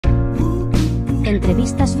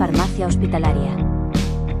Entrevistas Farmacia Hospitalaria.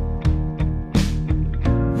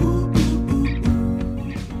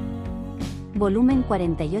 Volumen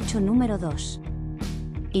 48, número 2.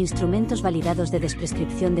 Instrumentos validados de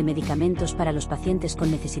desprescripción de medicamentos para los pacientes con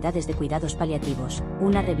necesidades de cuidados paliativos,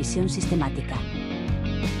 una revisión sistemática.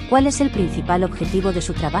 ¿Cuál es el principal objetivo de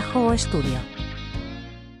su trabajo o estudio?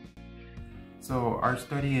 So, our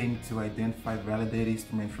study aimed to identify validated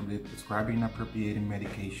instruments from the prescribing appropriate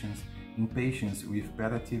medications in patients with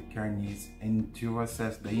palliative care needs and to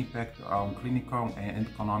assess the impact on clinical and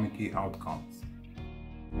economic outcomes.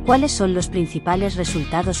 ¿Cuáles son los principales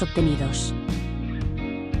resultados obtenidos?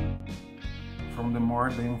 From the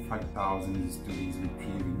more than 5,000 studies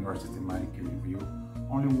retrieved in our systematic review,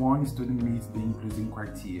 only one study meets the inclusion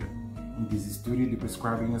criteria. In this study, the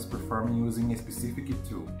prescribing is performed using a specific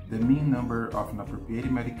tool. The mean number of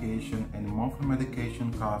inappropriate medication and monthly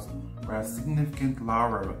medication costs were significantly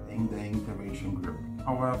lower in the intervention group.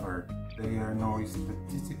 However, there are no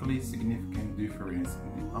statistically significant difference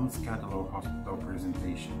in the unscheduled hospital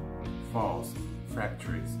presentation, falls,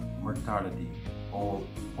 fractures, mortality, or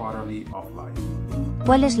quality of life.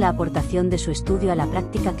 ¿Cuál es la aportación de su estudio a la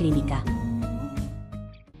práctica clínica?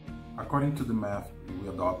 According to the method we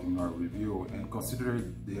adopt in our review and consider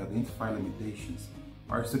the identified limitations,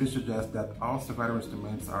 our study suggests that all survival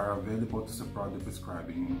instruments are available to support the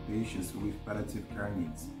prescribing in patients with palliative care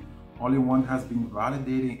needs. Only one has been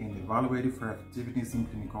validated and evaluated for effectiveness in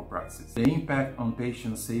clinical practice. The impact on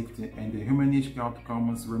patient safety and the humanistic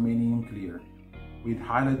outcomes remaining unclear. We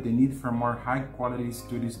highlight the need for more high-quality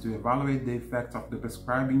studies to evaluate the effects of the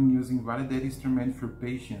prescribing using validated instruments for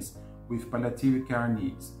patients with palliative care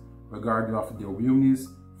needs, regardless of their illness,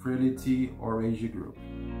 frailty, or age group.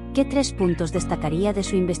 ¿Qué 3 puntos destacaría de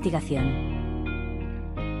su investigación?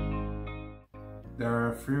 There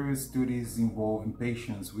are few studies involving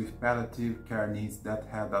patients with palliative care needs that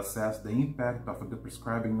have assessed the impact of the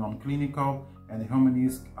prescribing on clinical and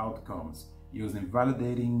humanistic outcomes using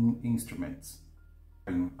validating instruments.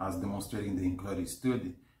 As demonstrated in the included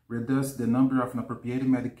study, reduce the number of inappropriate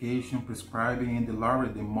medication prescribing and lower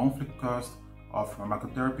the monthly cost of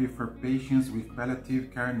pharmacotherapy for patients with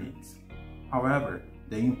palliative care needs. However,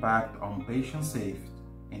 the impact on patient safety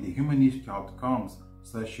and the humanistic outcomes,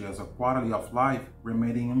 such as a quality of life,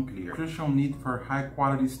 remaining unclear. Crucial need for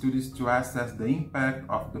high-quality studies to assess the impact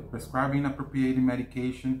of the prescribing appropriate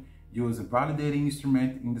medication using validating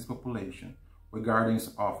instrument in this population, regardless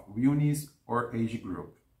of illness or age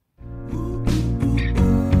group.